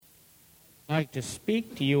I'd like to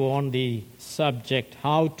speak to you on the subject,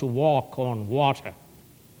 how to walk on water.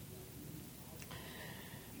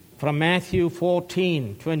 From Matthew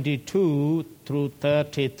 14:22 through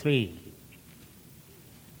 33.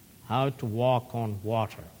 How to walk on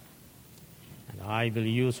water. And I will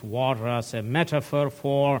use water as a metaphor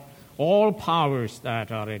for all powers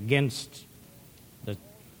that are against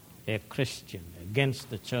a Christian, against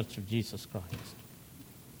the Church of Jesus Christ.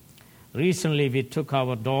 Recently, we took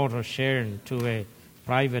our daughter Sharon to a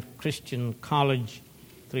private Christian college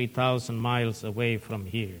 3,000 miles away from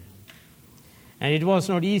here. And it was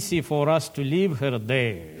not easy for us to leave her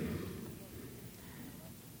there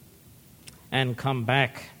and come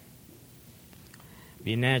back.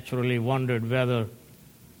 We naturally wondered whether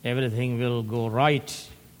everything will go right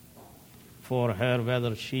for her,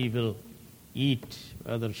 whether she will eat,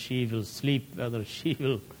 whether she will sleep, whether she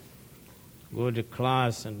will go to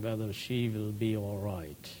class, and whether she will be all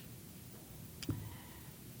right.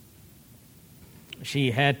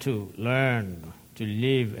 She had to learn to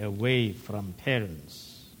live away from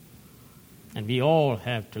parents. And we all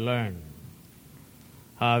have to learn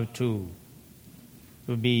how to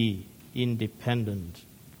be independent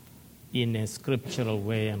in a scriptural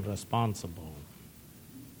way and responsible.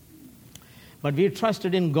 But we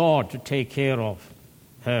trusted in God to take care of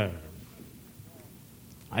her.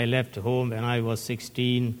 I left home when I was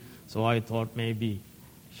 16, so I thought maybe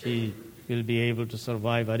she will be able to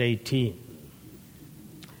survive at 18.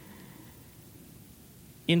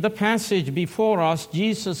 In the passage before us,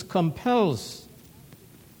 Jesus compels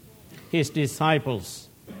his disciples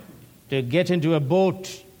to get into a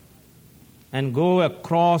boat and go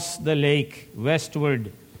across the lake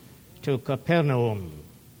westward to Capernaum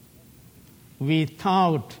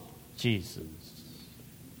without Jesus.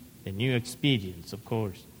 A new experience, of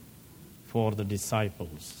course, for the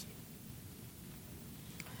disciples.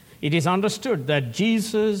 It is understood that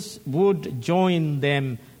Jesus would join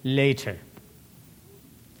them later.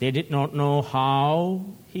 They did not know how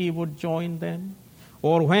he would join them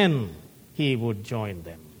or when he would join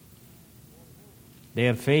them.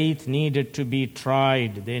 Their faith needed to be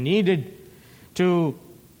tried. They needed to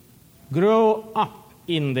grow up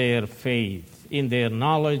in their faith, in their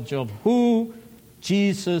knowledge of who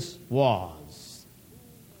Jesus was.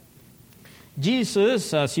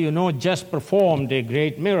 Jesus, as you know, just performed a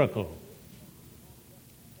great miracle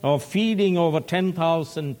of feeding over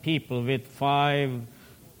 10,000 people with 5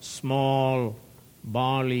 small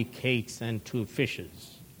barley cakes and 2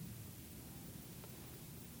 fishes.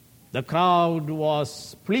 The crowd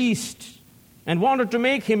was pleased and wanted to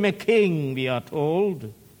make him a king, we are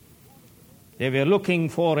told. They were looking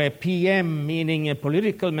for a PM, meaning a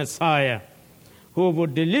political Messiah, who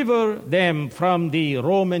would deliver them from the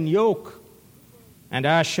Roman yoke and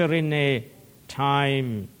usher in a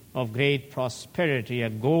time of great prosperity, a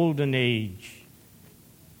golden age.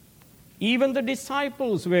 Even the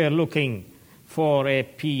disciples were looking for a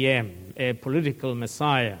PM, a political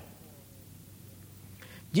Messiah.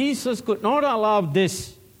 Jesus could not allow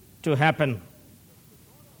this to happen.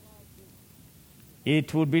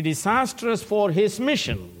 It would be disastrous for his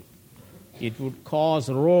mission. It would cause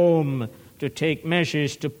Rome to take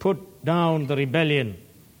measures to put down the rebellion.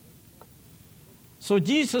 So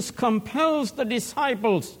Jesus compels the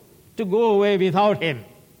disciples to go away without him.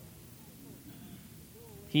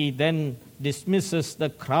 He then dismisses the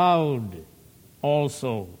crowd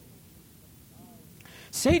also.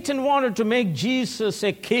 Satan wanted to make Jesus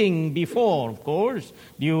a king before, of course,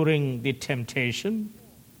 during the temptation.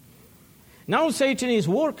 Now Satan is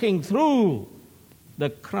working through the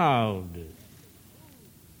crowd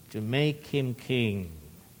to make him king.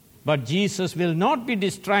 But Jesus will not be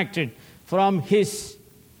distracted from his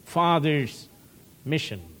Father's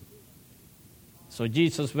mission. So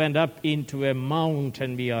Jesus went up into a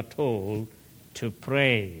mountain, we are told, to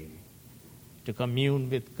pray, to commune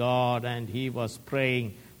with God, and he was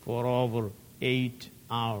praying for over 8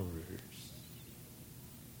 hours.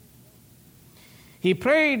 He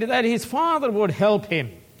prayed that his Father would help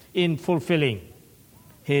him in fulfilling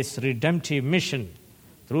his redemptive mission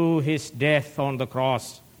through his death on the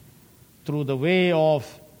cross, through the way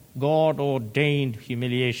of God-ordained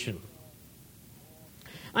humiliation.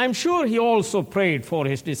 I'm sure he also prayed for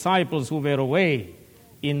his disciples who were away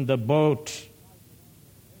in the boat.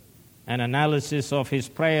 An analysis of his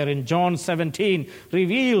prayer in John 17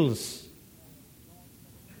 reveals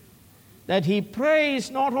that he prays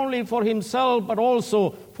not only for himself but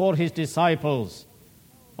also for his disciples,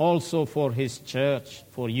 also for his church,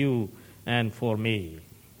 for you and for me.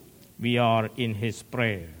 We are in his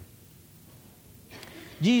prayer.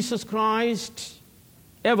 Jesus Christ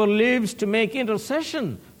ever lives to make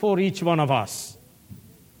intercession for each one of us.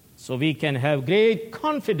 So we can have great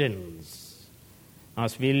confidence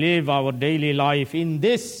as we live our daily life in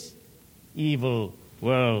this evil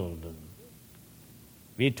world.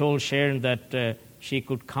 We told Sharon that she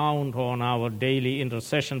could count on our daily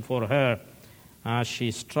intercession for her as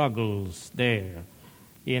she struggles there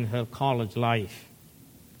in her college life.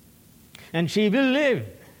 And she will live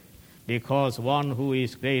because one who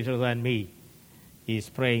is greater than me is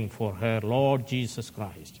praying for her, Lord Jesus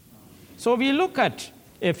Christ. So we look at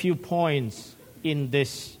a few points in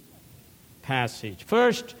this passage.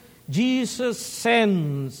 First, Jesus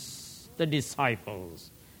sends the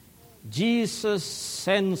disciples. Jesus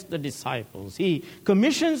sends the disciples. He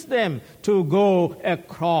commissions them to go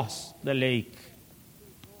across the lake.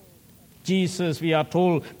 Jesus, we are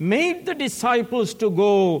told, made the disciples to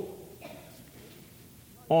go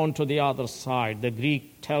on to the other side. The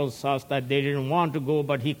Greek tells us that they didn't want to go,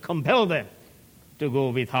 but he compelled them to go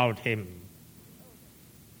without him.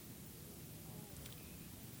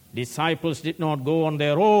 Disciples did not go on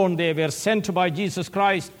their own. They were sent by Jesus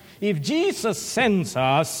Christ. If Jesus sends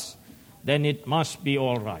us, then it must be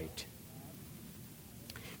all right.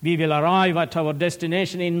 We will arrive at our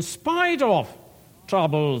destination in spite of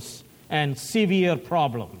troubles and severe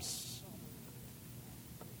problems.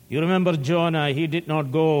 You remember Jonah, he did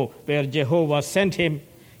not go where Jehovah sent him.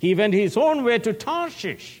 He went his own way to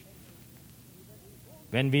Tarshish.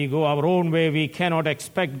 When we go our own way, we cannot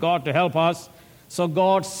expect God to help us. So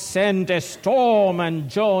God sent a storm, and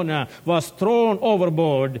Jonah was thrown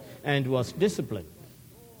overboard and was disciplined.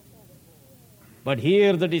 But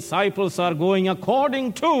here the disciples are going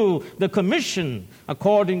according to the commission,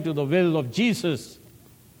 according to the will of Jesus.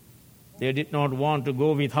 They did not want to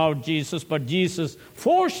go without Jesus, but Jesus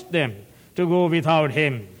forced them to go without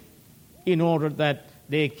him in order that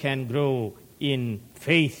they can grow in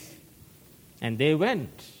faith. And they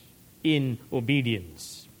went in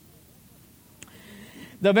obedience.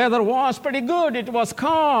 The weather was pretty good. It was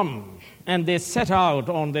calm, and they set out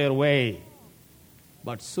on their way.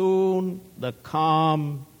 But soon the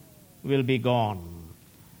calm will be gone.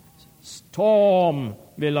 Storm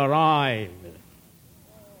will arrive.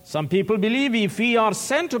 Some people believe if we are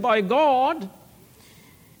sent by God,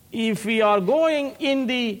 if we are going in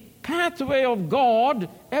the pathway of God,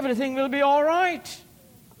 everything will be all right.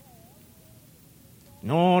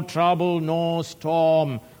 No trouble, no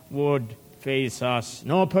storm would face us.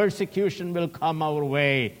 No persecution will come our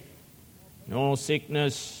way. No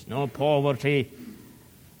sickness, no poverty.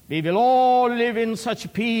 We will all live in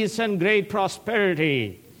such peace and great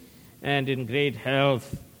prosperity and in great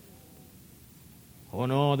health. Oh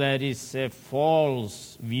no, that is a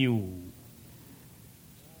false view.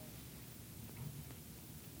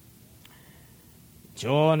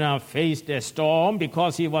 Jonah faced a storm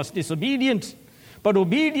because he was disobedient. But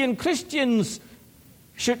obedient Christians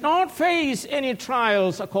should not face any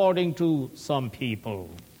trials according to some people.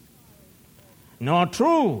 Not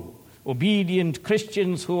true. Obedient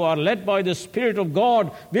Christians who are led by the Spirit of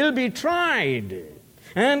God will be tried,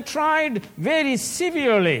 and tried very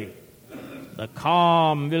severely. The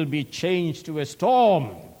calm will be changed to a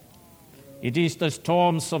storm. It is the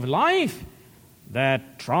storms of life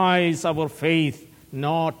that tries our faith,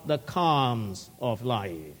 not the calms of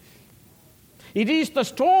life. It is the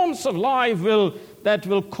storms of life that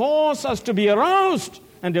will cause us to be aroused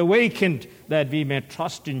and awakened, that we may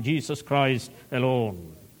trust in Jesus Christ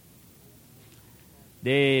alone.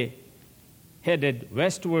 They headed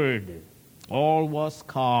westward. All was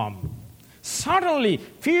calm. Suddenly,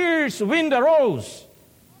 fierce wind arose,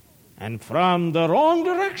 and from the wrong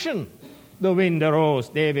direction the wind arose.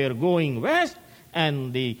 They were going west,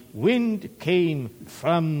 and the wind came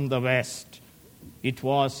from the west. It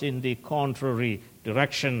was in the contrary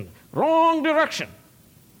direction, wrong direction.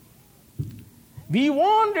 We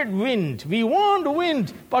wanted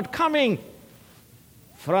wind, but coming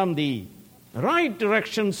from the right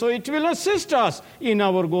direction, so it will assist us in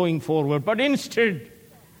our going forward. But instead,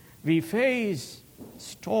 we face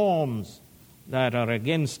storms that are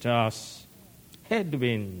against us,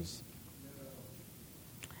 headwinds.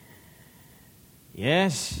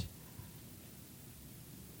 Yes,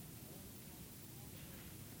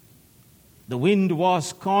 the wind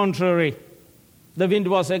was contrary. The wind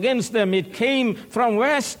was against them. It came from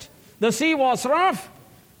west. The sea was rough.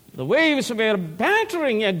 The waves were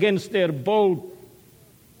battering against their boat.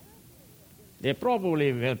 They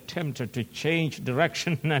probably were tempted to change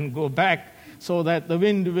direction and go back so that the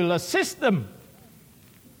wind will assist them.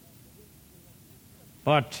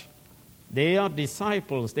 But they are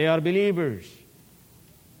disciples. They are believers.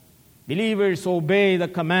 Believers obey the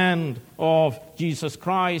command of Jesus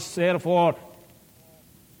Christ. Therefore,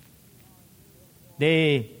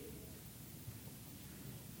 they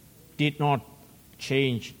did not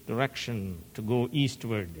change direction to go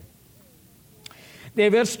eastward. They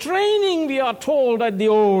were straining, we are told, at the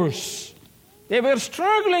oars. They were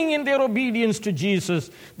struggling in their obedience to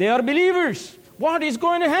Jesus. They are believers. What is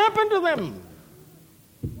going to happen to them?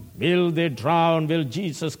 Will they drown? Will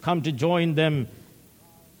Jesus come to join them?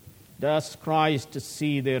 Does Christ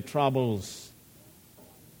see their troubles?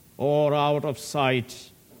 Or out of sight,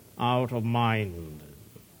 out of mind?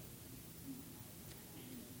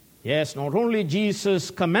 Yes, not only Jesus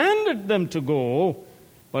commanded them to go,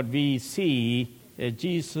 but we see a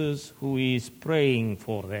Jesus who is praying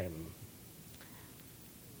for them.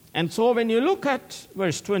 And so when you look at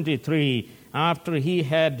verse 23, after he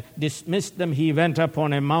had dismissed them, he went up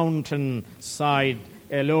on a mountainside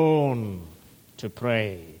alone to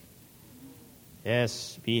pray.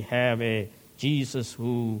 Yes, we have a Jesus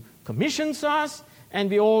who commissions us, and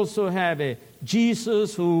we also have a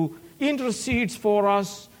Jesus who intercedes for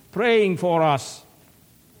us, praying for us.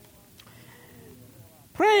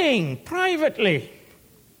 Praying privately.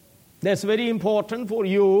 That's very important for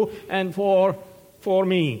you and for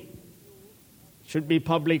me. Should be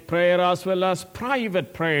public prayer as well as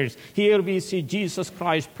private prayers. Here we see Jesus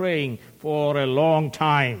Christ praying for a long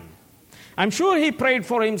time. I'm sure he prayed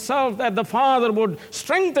for himself that the Father would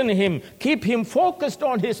strengthen him, keep him focused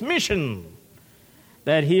on his mission,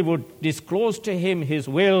 that he would disclose to him his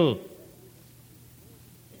will.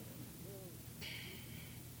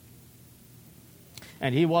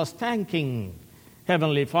 And he was thanking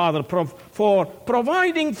Heavenly Father for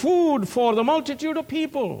providing food for the multitude of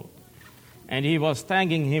people. And he was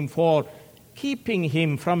thanking him for keeping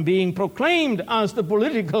him from being proclaimed as the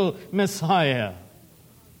political Messiah.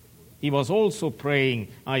 He was also praying,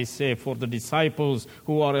 I say, for the disciples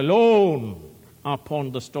who are alone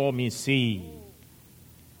upon the stormy sea,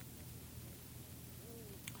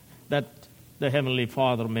 that the Heavenly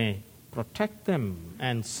Father may protect them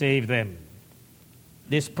and save them.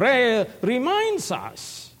 This prayer reminds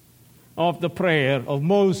us of the prayer of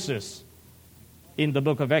Moses in the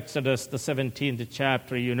book of Exodus, the 17th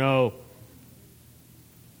chapter. You know,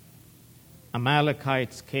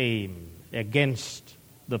 Amalekites came against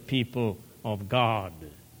the people of God.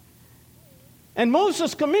 And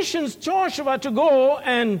Moses commissions Joshua to go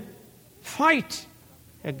and fight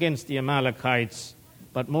against the Amalekites.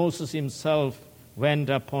 But Moses himself went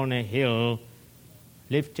up on a hill,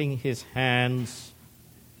 lifting his hands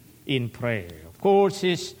in prayer. Of course,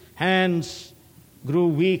 his hands grew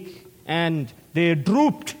weak and they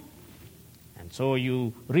drooped. And so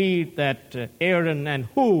you read that Aaron and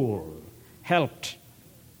Hur helped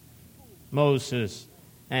Moses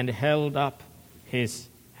and held up his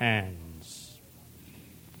hands.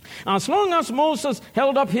 As long as Moses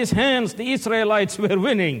held up his hands, the Israelites were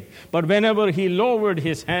winning. But whenever he lowered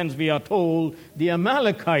his hands, we are told, the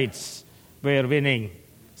Amalekites were winning.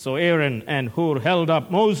 So Aaron and Hur held up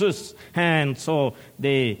Moses' hands so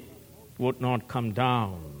they would not come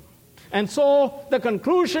down. And so the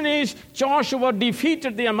conclusion is Joshua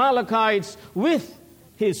defeated the Amalekites with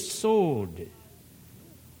his sword.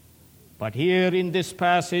 But here in this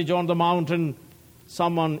passage on the mountain,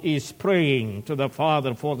 someone is praying to the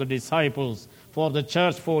Father for the disciples, for the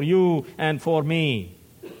church, for you and for me.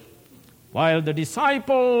 While the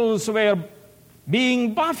disciples were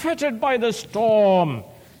being buffeted by the storm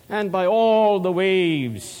and by all the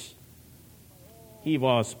waves, he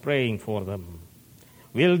was praying for them.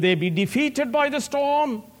 Will they be defeated by the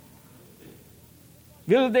storm?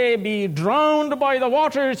 Will they be drowned by the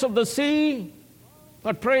waters of the sea?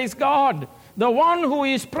 But praise God, the one who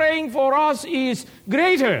is praying for us is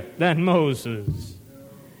greater than Moses.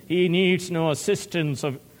 He needs no assistance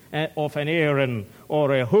of an Aaron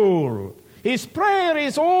or a Hur. His prayer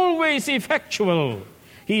is always effectual.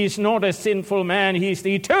 He is not a sinful man. He is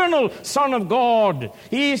the eternal Son of God.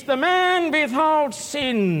 He is the man without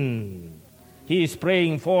sin. He is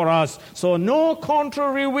praying for us, so no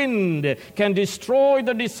contrary wind can destroy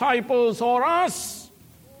the disciples or us.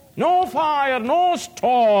 No fire, no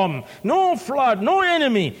storm, no flood, no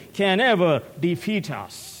enemy can ever defeat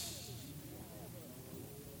us.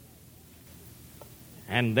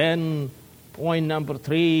 And then, point number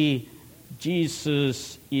 3,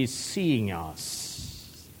 Jesus is seeing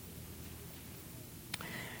us.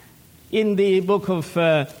 In the book of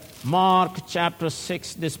Mark chapter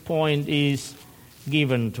 6, this point is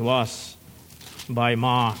given to us by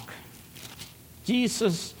Mark.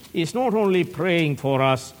 Jesus is not only praying for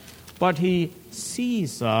us, but he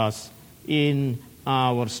sees us in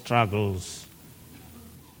our struggles.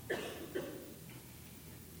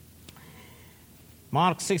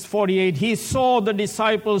 Mark 6:48, he saw the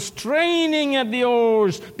disciples straining at the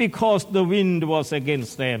oars because the wind was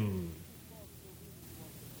against them.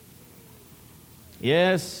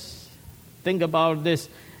 Yes, think about this.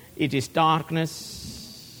 It is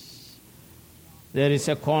darkness. There is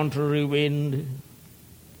a contrary wind.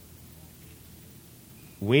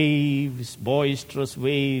 Waves, boisterous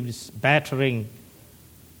waves, battering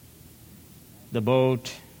the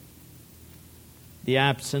boat. The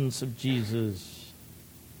absence of Jesus.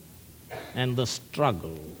 And the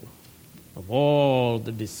struggle of all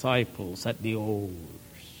the disciples at the oars.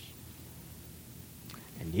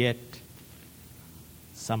 And yet,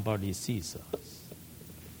 somebody sees us.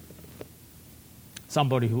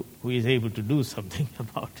 Somebody who is able to do something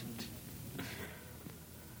about it.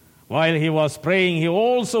 While he was praying, he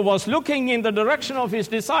also was looking in the direction of his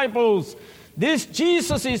disciples. This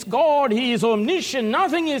Jesus is God. He is omniscient.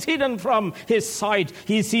 Nothing is hidden from his sight.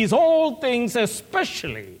 He sees all things,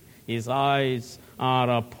 especially his eyes are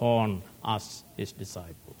upon us, his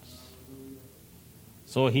disciples.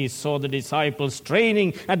 So he saw the disciples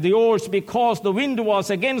straining at the oars because the wind was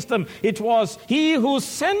against them. It was he who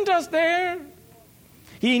sent us there.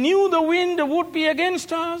 He knew the wind would be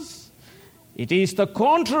against us. It is the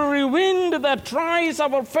contrary wind that tries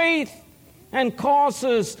our faith and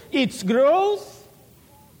causes its growth.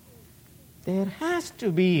 There has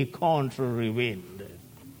to be contrary wind.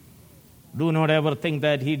 Do not ever think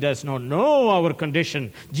that he does not know our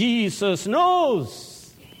condition. Jesus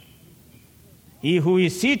knows. He who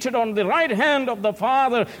is seated on the right hand of the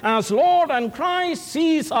Father as Lord and Christ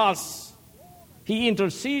sees us. He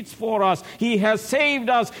intercedes for us. He has saved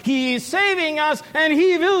us. He is saving us, and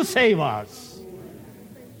he will save us.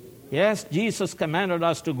 Yes, Jesus commanded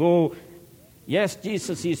us to go. Yes,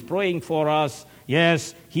 Jesus is praying for us.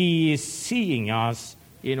 Yes, he is seeing us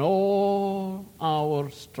in all our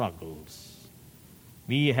struggles.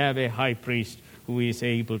 We have a high priest who is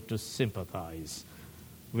able to sympathize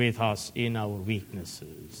with us in our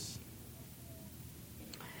weaknesses.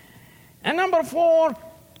 And number 4,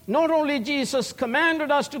 not only Jesus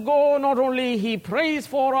commanded us to go, not only he prays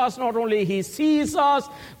for us, not only he sees us,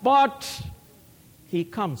 but he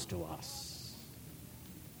comes to us.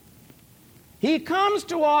 He comes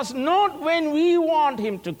to us not when we want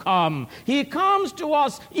him to come. He comes to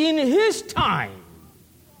us in his time.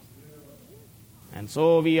 And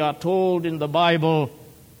so we are told in the Bible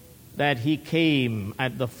that he came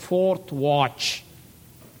at the 4th watch.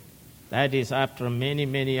 That is after many,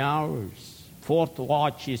 many hours. 4th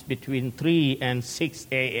watch is between 3 and 6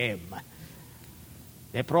 a.m.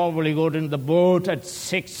 They probably got in the boat at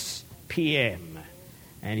 6 p.m.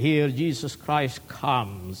 And here Jesus Christ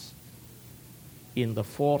comes in the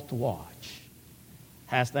 4th watch.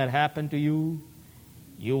 Has that happened to you?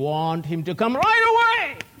 You want him to come right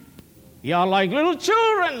away. We are like little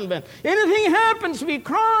children. When anything happens, we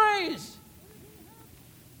cry.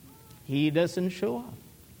 He doesn't show up.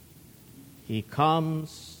 He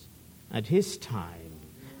comes at his time.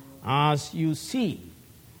 As you see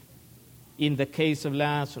in the case of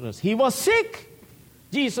Lazarus. He was sick.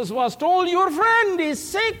 Jesus was told, your friend is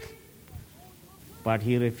sick. But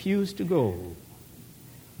he refused to go.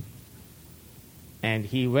 And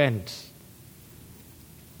he went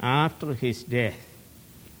after his death.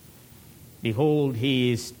 Behold,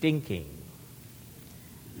 he is thinking.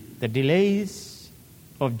 The delays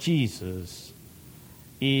of Jesus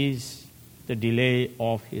is the delay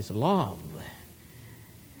of his love.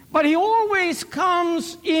 But he always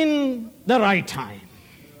comes in the right time.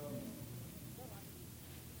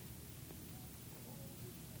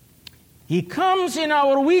 He comes in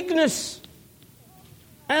our weakness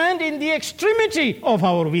and in the extremity of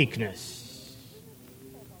our weakness.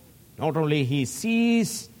 Not only he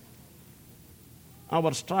sees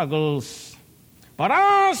our struggles, but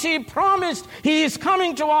as he promised, he is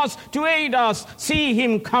coming to us to aid us. See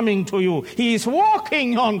him coming to you. He is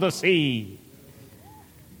walking on the sea.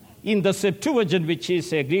 In the Septuagint, which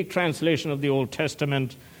is a Greek translation of the Old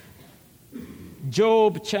Testament,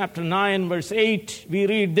 Job chapter 9, verse 8, we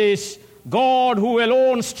read this: God who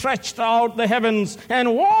alone stretched out the heavens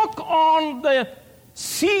and walked on the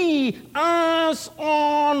sea as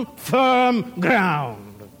on firm ground.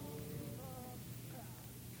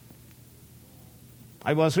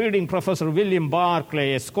 I was reading Professor William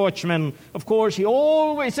Barclay, a Scotchman. Of course, he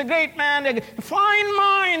always a great man, a fine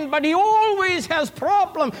mind, but he always has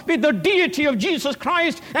problem with the deity of Jesus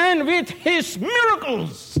Christ and with his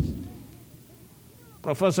miracles.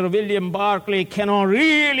 Professor William Barclay cannot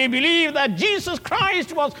really believe that Jesus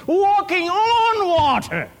Christ was walking on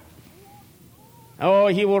water. Oh,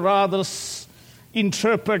 he would rather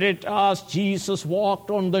interpret it as Jesus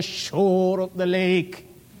walked on the shore of the lake.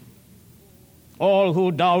 All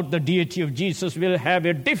who doubt the deity of Jesus will have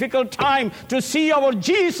a difficult time to see our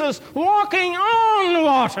Jesus walking on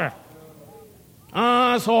water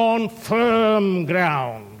as on firm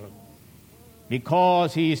ground,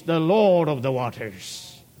 because he is the Lord of the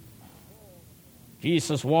waters.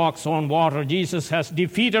 Jesus walks on water. Jesus has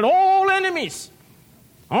defeated all enemies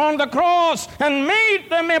on the cross and made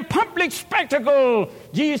them a public spectacle.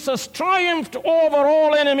 Jesus triumphed over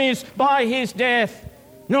all enemies by his death.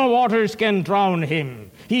 No waters can drown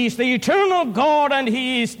him. He is the eternal God, and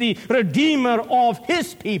he is the Redeemer of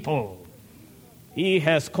his people. He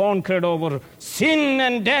has conquered over sin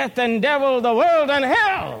and death and devil, the world and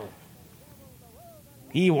hell.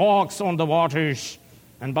 He walks on the waters,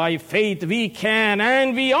 and by faith we can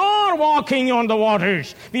and we are walking on the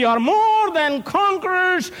waters. We are more than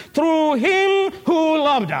conquerors through him who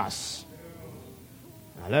loved us.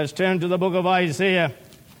 Now let's turn to the book of Isaiah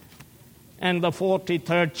and the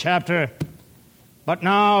 43rd chapter. But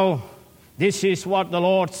now, this is what the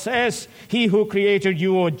Lord says: He who created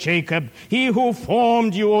you, O Jacob, he who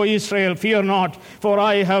formed you, O Israel, fear not, for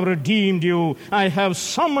I have redeemed you. I have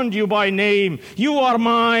summoned you by name. You are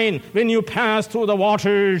mine. When you pass through the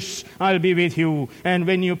waters, I'll be with you. And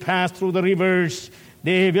when you pass through the rivers,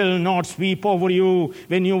 they will not sweep over you.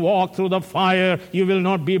 When you walk through the fire, you will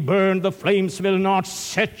not be burned. The flames will not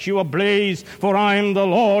set you ablaze. For I am the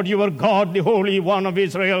Lord, your God, the Holy One of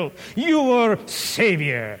Israel, your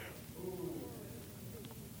Savior.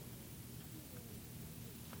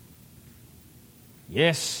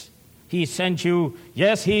 Yes, he sent you.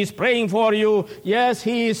 Yes, he is praying for you. Yes,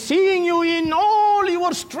 he is seeing you in all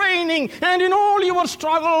your straining and in all your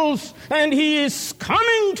struggles. And he is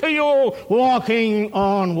coming to you walking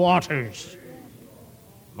on waters.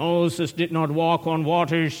 Moses did not walk on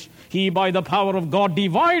waters. He, by the power of God,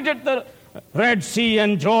 divided the Red Sea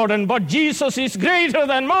and Jordan. But Jesus is greater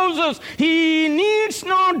than Moses. He needs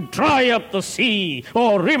not dry up the sea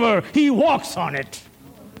or river. He walks on it.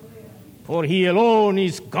 For he alone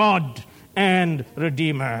is God and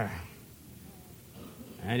Redeemer.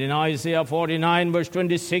 And in Isaiah 49, verse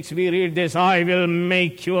 26, we read this: I will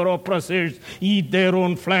make your oppressors eat their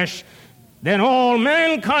own flesh. Then all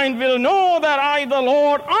mankind will know that I, the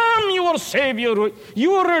Lord, am your Savior,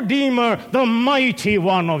 your Redeemer, the mighty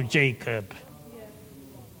one of Jacob.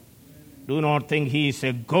 Do not think he is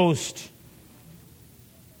a ghost.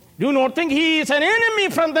 Do not think he is an enemy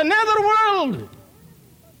from the netherworld,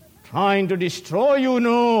 trying to destroy you.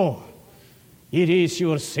 No, it is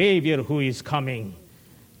your Savior who is coming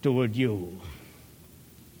toward you.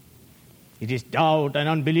 It is doubt and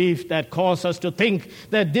unbelief that cause us to think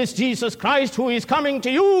that this Jesus Christ who is coming to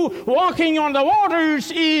you, walking on the waters,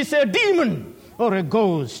 is a demon or a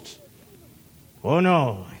ghost. Oh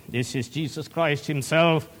no, this is Jesus Christ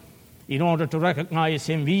himself. In order to recognize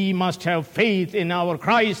him, we must have faith in our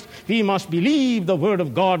Christ. We must believe the word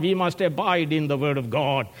of God. We must abide in the word of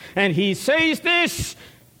God. And he says this: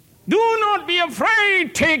 do not be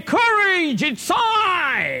afraid. Take courage. It's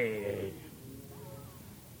I.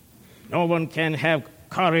 No one can have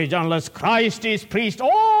courage unless Christ is preached.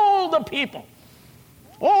 All the people,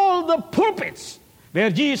 all the pulpits where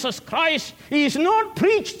Jesus Christ is not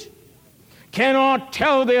preached cannot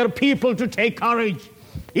tell their people to take courage.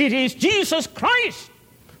 It is Jesus Christ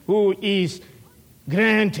who is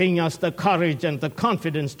granting us the courage and the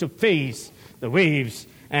confidence to face the waves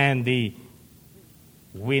and the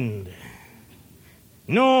wind.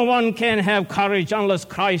 No one can have courage unless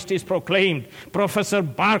Christ is proclaimed. Professor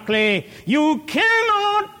Barclay, you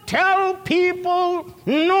cannot tell people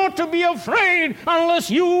not to be afraid unless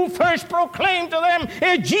you first proclaim to them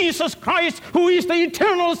a Jesus Christ who is the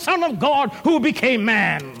eternal Son of God who became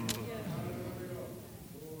man.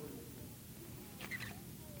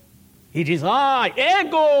 It is I,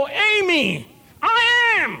 ego, eimi,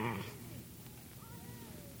 I am.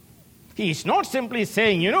 He's not simply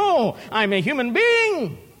saying, I'm a human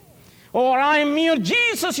being, or I'm mere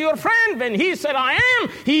Jesus, your friend. When he said I am,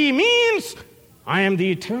 he means I am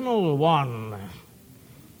the eternal one.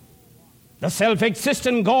 The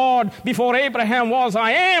self-existent God. Before Abraham was,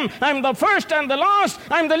 I am. I'm the first and the last.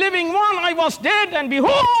 I'm the living one. I was dead, and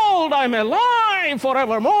behold, I'm alive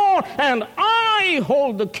forevermore, and I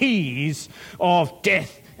hold the keys of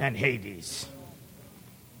death and Hades.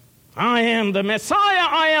 I am the Messiah.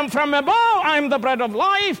 I am from above. I'm the bread of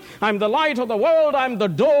life. I'm the light of the world. I'm the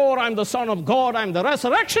door. I'm the Son of God. I'm the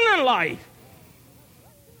resurrection and life.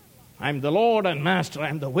 I'm the Lord and Master.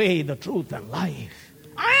 I'm the way, the truth, and life.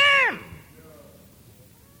 I am.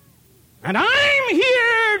 And I'm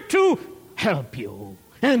here to help you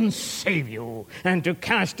and save you and to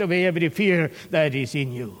cast away every fear that is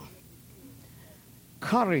in you.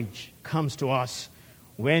 Courage comes to us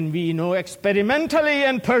when we know experimentally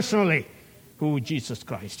and personally who Jesus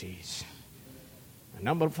Christ is. And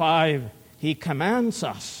number 5, he commands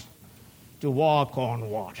us to walk on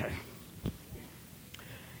water.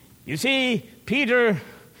 You see, Peter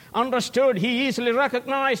understood, he easily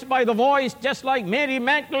recognized by the voice, just like Mary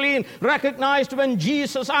Magdalene recognized when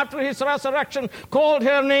Jesus, after his resurrection, called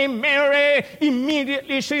her name Mary.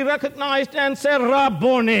 Immediately she recognized and said,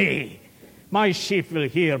 Rabboni, my sheep will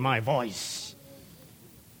hear my voice.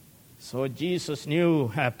 So Jesus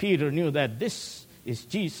knew, Peter knew that this is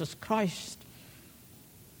Jesus Christ.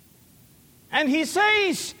 And he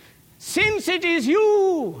says, since it is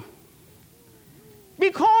you,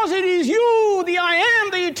 because it is you, the I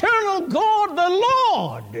am, the eternal God, the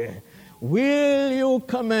Lord, will you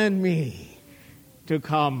command me to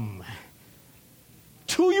come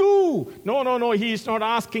to you? No, he's not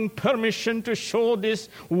asking permission to show this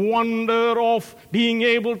wonder of being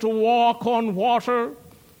able to walk on water.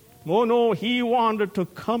 No, he wanted to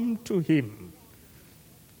come to him.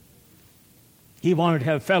 He wanted to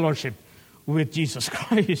have fellowship with Jesus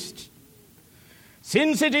Christ.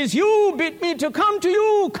 Since it is you bid me to come to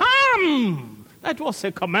you, come. That was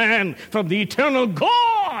a command from the eternal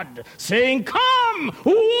God saying, come,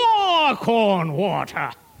 walk on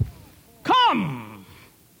water. Come.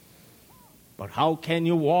 But how can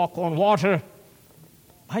you walk on water?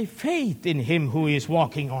 By faith in him who is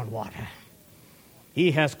walking on water.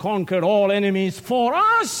 He has conquered all enemies for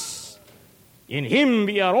us. In him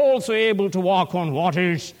we are also able to walk on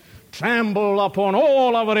waters, trample upon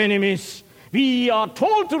all our enemies. We are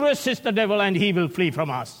told to resist the devil and he will flee from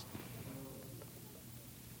us.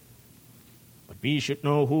 But we should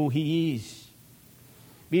know who he is.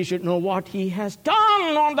 We should know what he has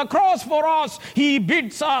done on the cross for us. He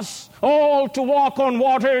bids us all to walk on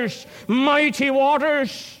waters, mighty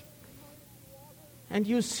waters. And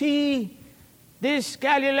you see, this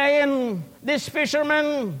Galilean, this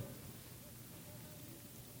fisherman,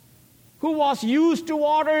 who was used to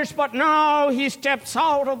waters, but now he steps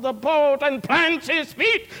out of the boat and plants his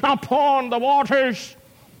feet upon the waters.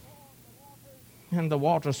 And the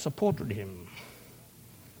water supported him.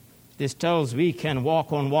 This tells we can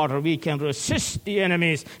walk on water, we can resist the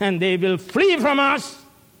enemies, and they will flee from us.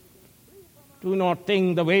 Do not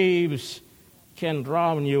think the waves can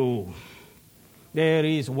drown you. There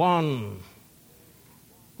is one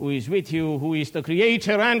who is with you, who is the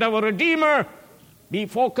Creator and our Redeemer. Be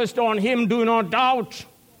focused on him. Do not doubt.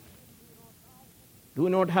 Do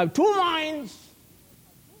not have two minds.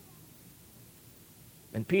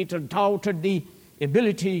 When Peter doubted the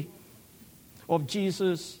ability of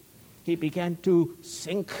Jesus, he began to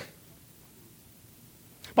sink.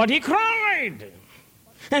 But he cried.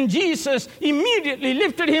 And Jesus immediately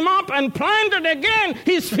lifted him up and planted again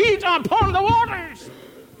his feet upon the waters.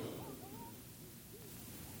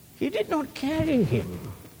 He did not carry him.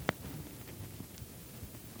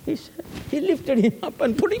 He lifted him up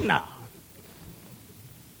and put him down.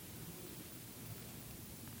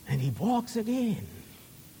 And he walks again.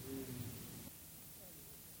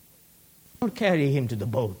 Don't carry him to the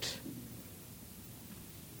boat.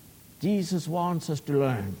 Jesus wants us to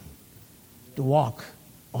learn to walk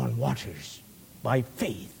on waters by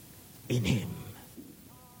faith in him.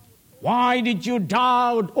 Why did you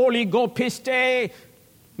doubt, oligopiste,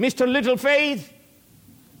 Mr. Little Faith?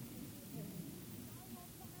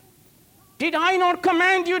 Did I not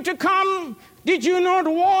command you to come? Did you not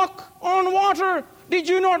walk on water? Did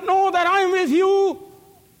you not know that I am with you?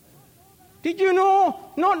 Did you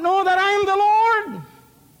not know that I am the Lord?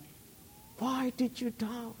 Why did you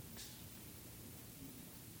doubt?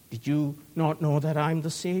 Did you not know that I am the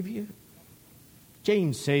Savior?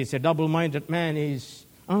 James says a double-minded man is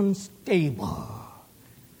unstable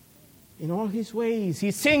in all his ways. He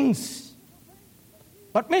sings.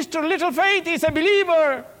 But Mr. Little Faith is a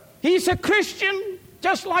believer. He's a Christian,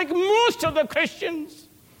 just like most of the Christians.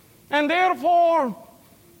 And therefore,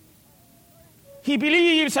 he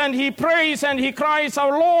believes and he prays and he cries,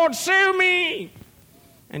 "Our Lord, save me!"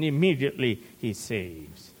 And immediately he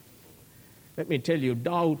saves. Let me tell you,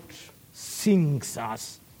 doubt sinks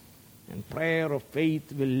us, and prayer of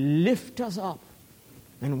faith will lift us up,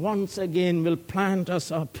 and once again will plant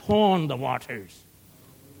us upon the waters,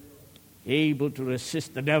 able to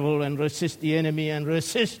resist the devil and resist the enemy and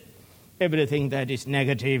resist everything that is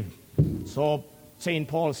negative. So St.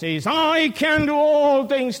 Paul says, "I can do all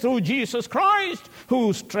things through Jesus Christ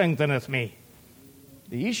who strengtheneth me."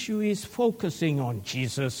 The issue is focusing on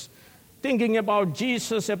Jesus, thinking about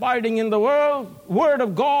Jesus, abiding in the Word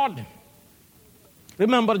of God,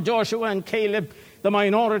 Remember Joshua and Caleb, the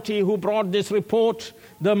minority who brought this report?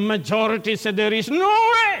 The majority said there is no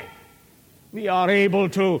way we are able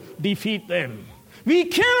to defeat them. We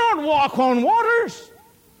cannot walk on waters.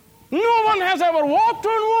 No one has ever walked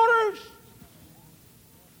on waters.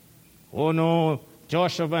 Oh no,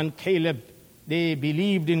 Joshua and Caleb, they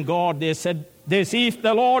believed in God. They said this, if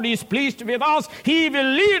the Lord is pleased with us, He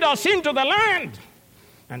will lead us into the land.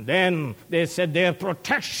 And then they said their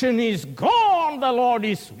protection is gone. The Lord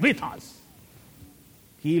is with us.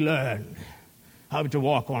 He learned how to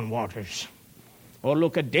walk on waters. Or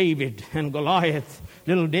look at David and Goliath.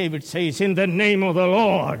 Little David says, in the name of the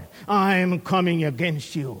Lord, I am coming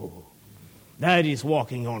against you. That is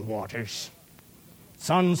walking on waters.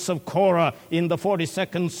 Sons of Korah in the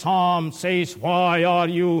 42nd Psalm says, why are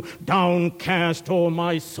you downcast, O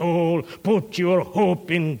my soul? Put your hope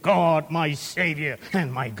in God, my Savior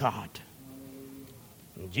and my God.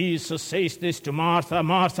 And Jesus says this to Martha,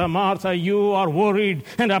 Martha, Martha, you are worried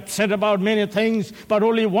and upset about many things, but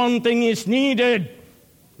only one thing is needed.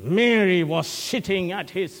 Mary was sitting at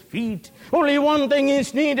His feet. Only one thing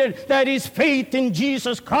is needed, that is faith in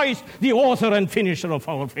Jesus Christ, the author and finisher of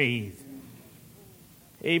our faith.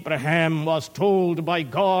 Abraham was told by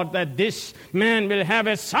God that this man will have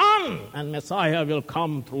a son and Messiah will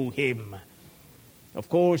come through him. Of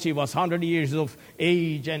course, he was 100 years of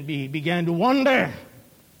age and he began to wonder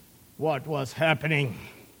what was happening.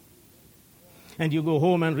 And you go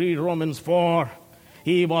home and read Romans 4.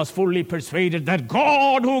 He was fully persuaded that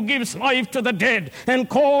God, who gives life to the dead and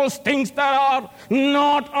calls things that are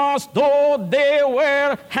not as though they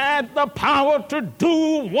were, had the power to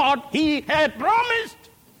do what He had promised.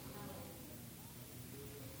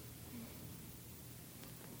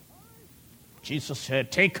 Jesus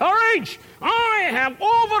said, take courage. I have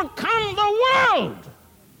overcome the world.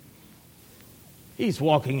 He's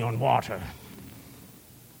walking on water.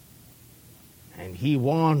 And He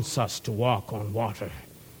wants us to walk on water.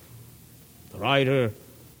 The writer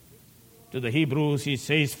to the Hebrews, he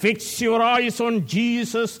says, fix your eyes on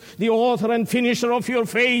Jesus, the author and finisher of your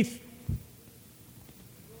faith.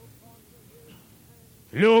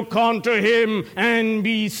 Look unto Him and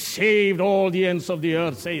be saved, all the ends of the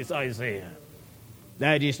earth, says Isaiah.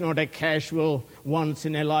 That is not a casual,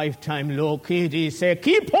 once-in-a-lifetime look. It is a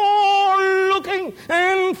keep on looking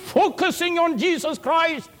and focusing on Jesus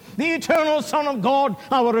Christ, the eternal Son of God,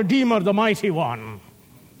 our Redeemer, the Mighty One.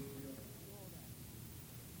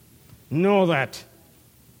 Know that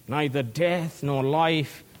neither death nor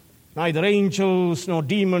life, neither angels nor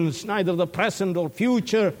demons, neither the present or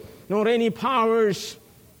future, nor any powers,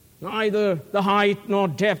 neither the height nor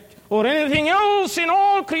depth, or anything else in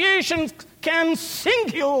all creation can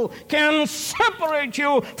sink you, can separate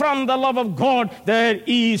you from the love of God that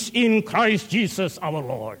is in Christ Jesus our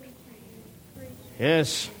Lord.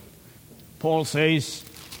 Yes, Paul says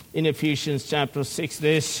in Ephesians chapter 6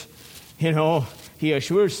 this, he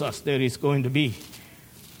assures us there is going to be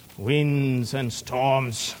winds and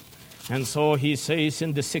storms. And so he says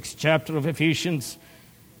in the 6th chapter of Ephesians,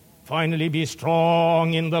 finally, be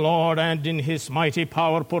strong in the Lord and in His mighty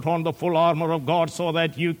power. Put on the full armor of God so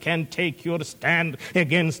that you can take your stand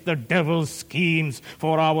against the devil's schemes.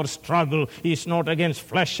 For our struggle is not against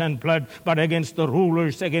flesh and blood, but against the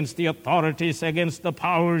rulers, against the authorities, against the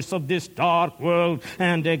powers of this dark world,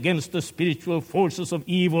 and against the spiritual forces of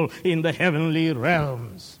evil in the heavenly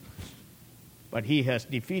realms. But He has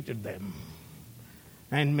defeated them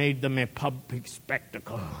and made them a public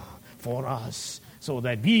spectacle for us, so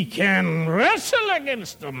that we can wrestle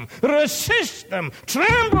against them, resist them,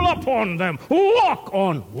 trample upon them, walk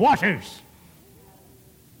on waters.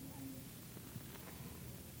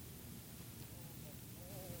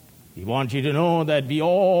 We want you to know that we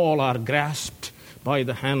all are grasped by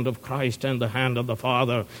the hand of Christ and the hand of the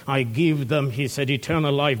Father. I give them, He said,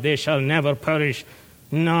 eternal life. They shall never perish.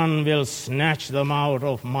 None will snatch them out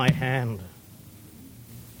of my hand.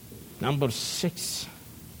 Number 6.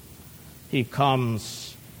 He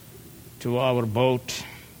comes to our boat.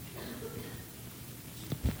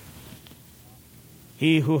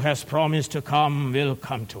 He who has promised to come will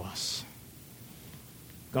come to us.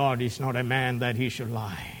 God is not a man that He should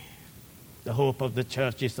lie. The hope of the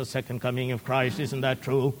church is the second coming of Christ. Isn't that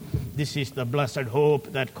true? This is the blessed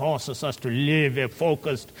hope that causes us to live a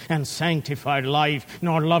focused and sanctified life,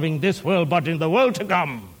 not loving this world, but in the world to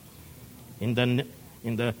come. In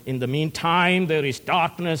the meantime, there is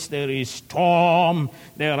darkness, there is storm,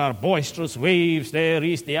 there are boisterous waves, there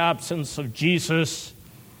is the absence of Jesus.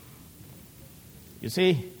 You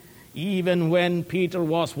see, even when Peter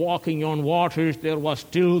was walking on waters, there was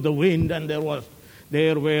still the wind and there were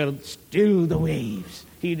still the waves.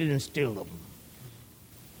 He didn't still them.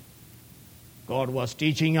 God was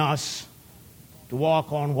teaching us to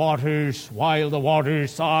walk on waters while the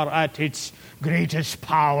waters are at its greatest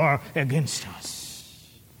power against us.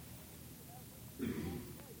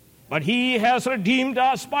 But He has redeemed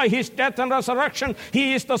us by His death and resurrection.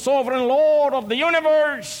 He is the sovereign Lord of the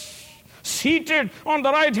universe, seated on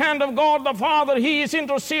the right hand of God the Father. He is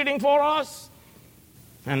interceding for us.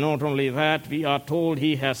 And not only that, we are told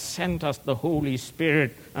He has sent us the Holy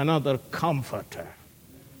Spirit, another comforter.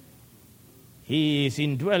 He is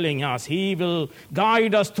indwelling us. He will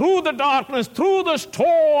guide us through the darkness, through the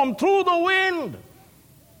storm, through the wind,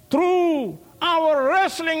 through our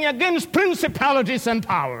wrestling against principalities and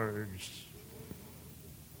powers.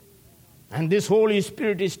 And this Holy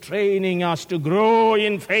Spirit is training us to grow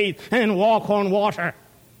in faith and walk on water.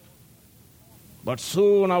 But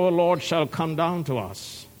soon our Lord shall come down to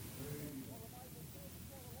us.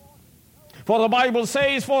 For the Bible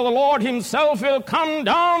says, for the Lord Himself will come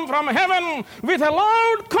down from heaven with a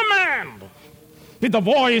loud command, with the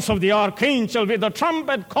voice of the archangel, with the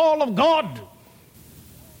trumpet call of God.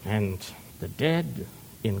 And the dead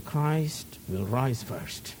in Christ will rise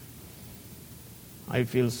first. I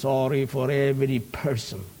feel sorry for every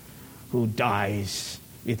person who dies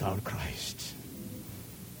without Christ.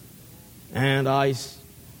 And I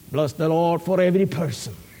bless the Lord for every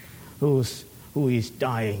person who is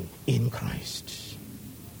dying in Christ.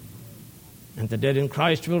 And the dead in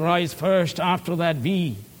Christ will rise first. After that,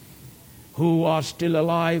 we who are still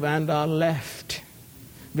alive and are left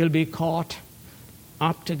will be caught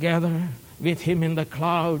up together with Him in the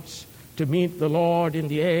clouds to meet the Lord in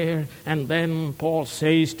the air. And then Paul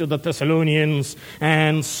says to the Thessalonians,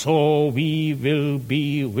 and so we will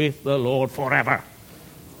be with the Lord forever.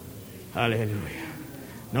 Hallelujah.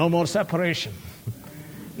 No more separation.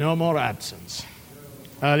 No more absence.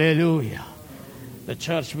 Hallelujah. The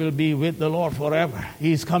church will be with the Lord forever.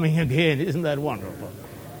 He's coming again. Isn't that wonderful?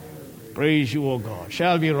 Praise you, O God.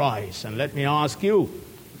 Shall we rise? And let me ask you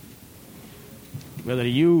whether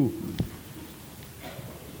you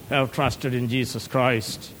have trusted in Jesus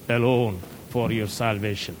Christ alone for your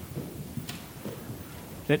salvation.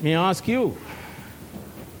 Let me ask you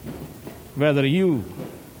whether you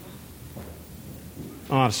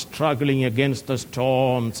are struggling against the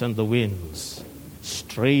storms and the winds,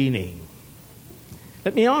 straining.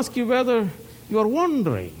 Let me ask you whether you are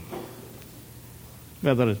wondering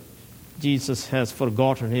whether Jesus has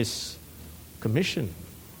forgotten His commission,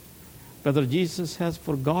 whether Jesus has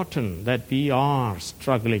forgotten that we are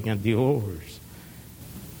struggling at the oars.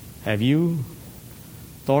 Have you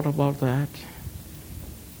thought about that?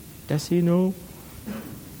 Does He know?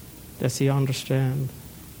 Does He understand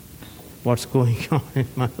what's going on in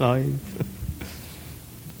my life?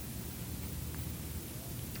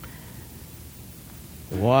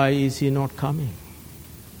 Why is He not coming?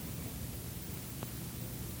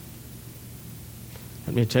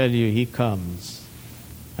 Let me tell you, He comes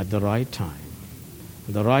at the right time.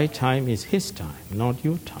 The right time is His time, not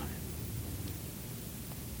your time.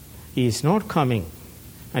 He is not coming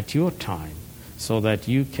at your time so that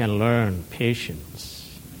you can learn patience.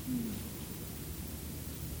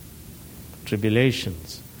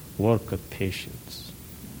 Tribulations work of patience.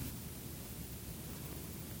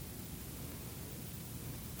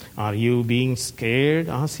 Are you being scared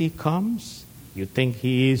as He comes? You think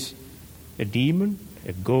He is a demon,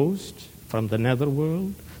 a ghost from the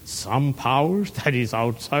netherworld, some powers that is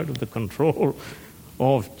outside of the control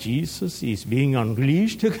of Jesus is being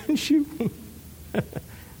unleashed against you?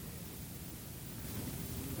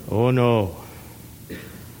 Oh no.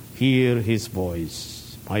 Hear His voice.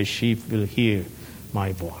 My sheep will hear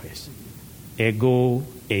my voice. Ego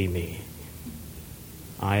eimi.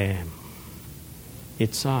 I am.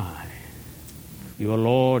 It's I. Your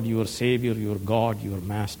Lord, your Savior, your God, your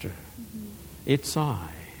Master. It's I,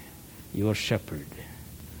 your shepherd.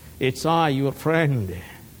 It's I, your friend.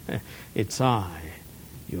 It's I,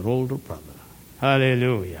 your older brother.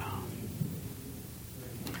 Hallelujah.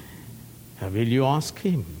 Will you ask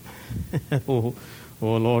Him?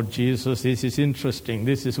 Oh Lord Jesus, this is interesting.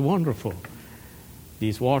 This is wonderful.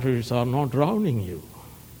 These waters are not drowning you.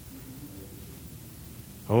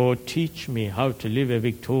 Oh, teach me how to live a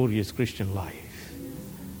victorious Christian life.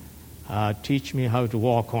 Teach me how to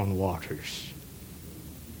walk on waters.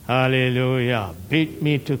 Hallelujah. Bid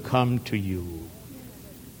me to come to you.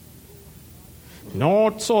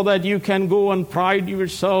 Not so that you can go and pride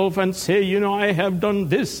yourself and say, I have done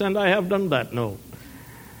this and I have done that. No.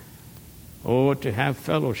 Oh, to have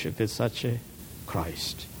fellowship with such a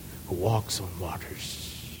Christ who walks on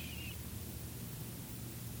waters.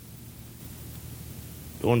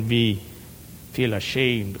 Don't we feel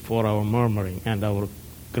ashamed for our murmuring and our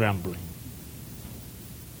grumbling?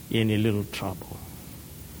 any little trouble.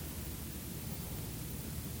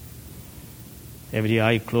 Every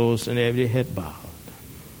eye closed and every head bowed.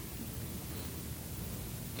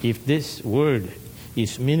 If this word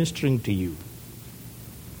is ministering to you,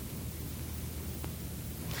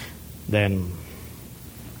 then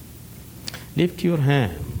lift your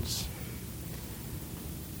hands,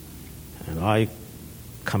 and I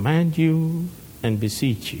command you and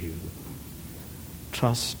beseech you,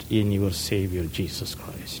 trust in your Savior Jesus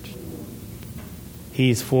Christ. He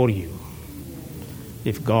is for you.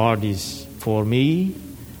 If God is for me,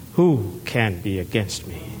 who can be against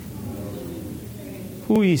me?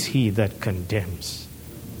 Who is he that condemns?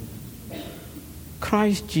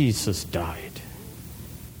 Christ Jesus died.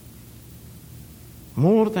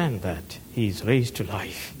 More than that, he is raised to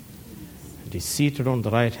life and is seated on the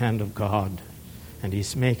right hand of God, and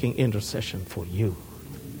is making intercession for you.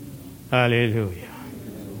 Hallelujah.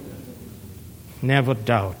 Never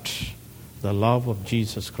doubt the love of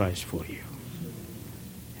Jesus Christ for you.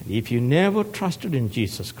 And if you never trusted in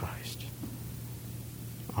Jesus Christ,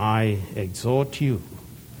 I exhort you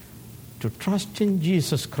to trust in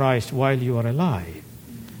Jesus Christ while you are alive,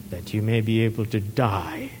 that you may be able to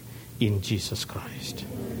die in Jesus Christ.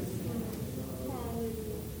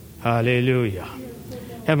 Hallelujah.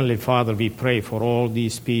 Heavenly Father, we pray for all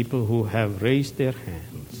these people who have raised their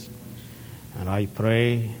hands. And I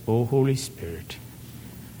pray, O Holy Spirit,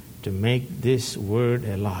 to make this word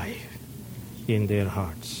alive in their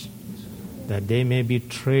hearts, that they may be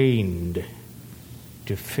trained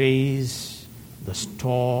to face the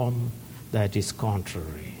storm that is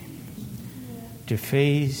contrary, to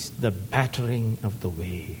face the battering of the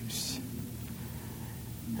waves.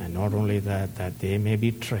 And not only that, that they may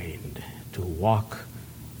be trained to walk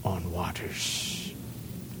on waters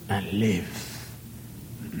and live.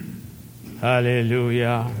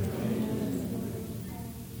 Hallelujah.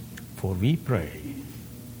 For we pray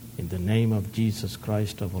in the name of Jesus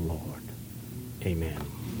Christ our Lord. Amen.